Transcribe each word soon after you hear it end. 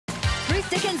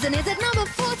Vincent is at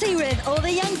number 40 with All the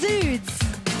Young Dudes.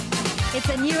 It's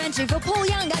a new entry for Paul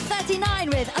Young at 39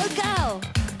 with Oh Girl.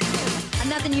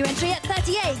 Another new entry at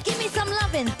 38, Give Me Some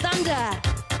Lovin', Thunder.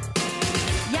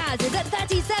 Yaz is at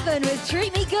 37 with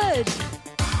Treat Me Good.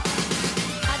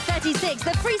 At 36,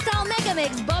 the Freestyle Mega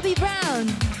Mix, Bobby Brown.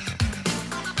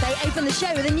 They open the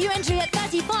show with a new entry at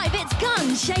 35, It's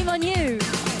Gun, Shame on You.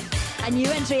 A new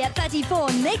entry at 34,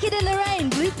 Naked in the Rain,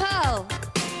 Blue Pearl.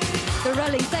 The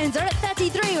Rolling Stones are at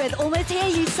 33 with Almost Hear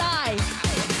You Sigh.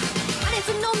 And it's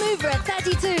a non-mover at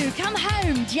 32, Come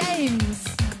Home, James.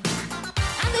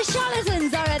 And the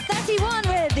Charlatans are at 31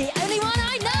 with The Only One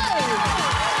I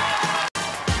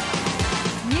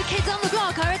Know. New Kids on the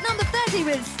Block are at number 30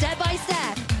 with Step by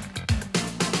Step.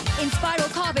 In Spiral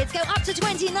Carpets go up to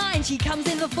 29, She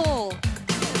Comes in the Fall.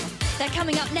 They're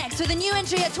coming up next with a new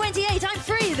entry at 28, I'm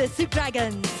Free, the Soup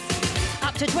Dragons.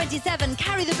 Up to 27,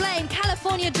 Carry the Blame,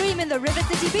 California Dream in the River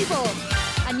City People.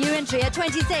 A new entry at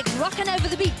 26, Rockin' Over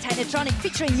the Beat, Technotronic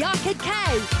featuring Yarkid K.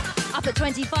 Up at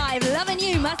 25, Lovin'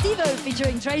 You, Massivo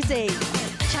featuring Tracy.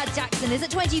 Chad Jackson is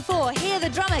at 24, Hear the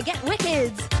Drummer, Get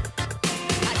Wicked.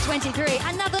 At 23,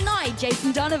 Another Night,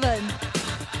 Jason Donovan.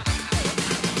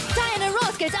 Diana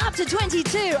Ross goes up to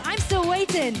 22, I'm Still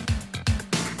Waiting.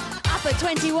 Up at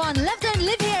 21, Love Don't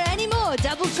Live Here Anymore,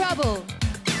 Double Trouble.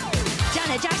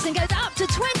 Janet Jackson goes up to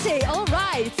 20, All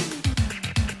Right.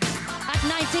 At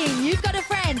 19, You've Got a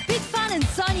Friend, Big Fun and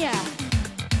Sonia.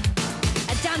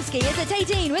 Adamski is at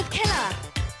 18 with Killer.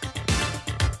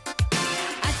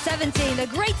 At 17, a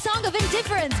great song of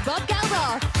indifference, Bob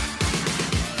Geldof.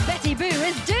 Betty Boo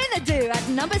is doing the do at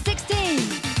number 16.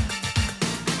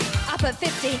 Up at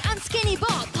 15, Unskinny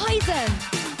Bop, Poison.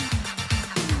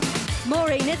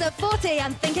 Maureen is at 40,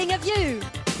 I'm Thinking of You.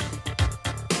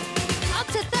 Up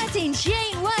to 13, She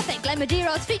Ain't Worth It, Glenn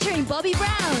Medeiros featuring Bobby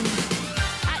Brown.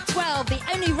 At 12, The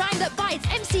Only Rhyme That Bites,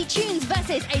 MC Tunes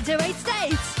versus 808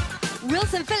 States.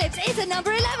 Wilson Phillips is at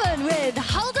number 11 with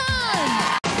Hold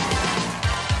On.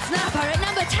 Snapper at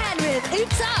number 10 with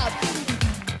Oops Up.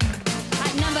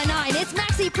 At number 9, it's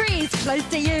Maxi Priest, Close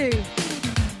to You.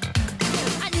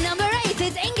 At number 8,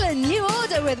 it's England, New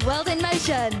Order with World in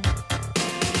Motion.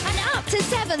 Up to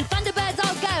 7, Thunderbirds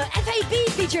I'll Go, FAB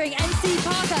featuring MC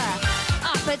Parker.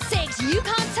 Up at 6, You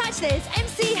Can't Touch This,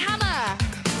 MC Hammer.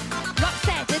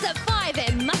 Roxette is at 5,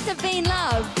 It Must Have Been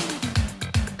Love.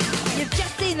 You've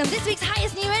just seen them, this week's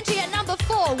highest new entry at number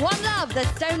 4, One Love, The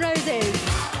Stone Roses.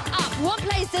 Up one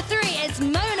place to 3, it's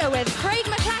Mona with Craig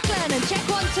McLachlan and Check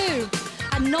 1 2.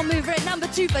 A non-mover at number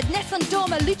 2 for Nessun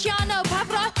Dorma, Luciano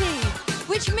Pavarotti.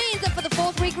 Which means that for the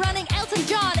 4th week running, Elton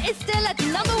John is still at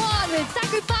number 1 with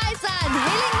Sacrifice and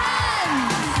Healing Hands.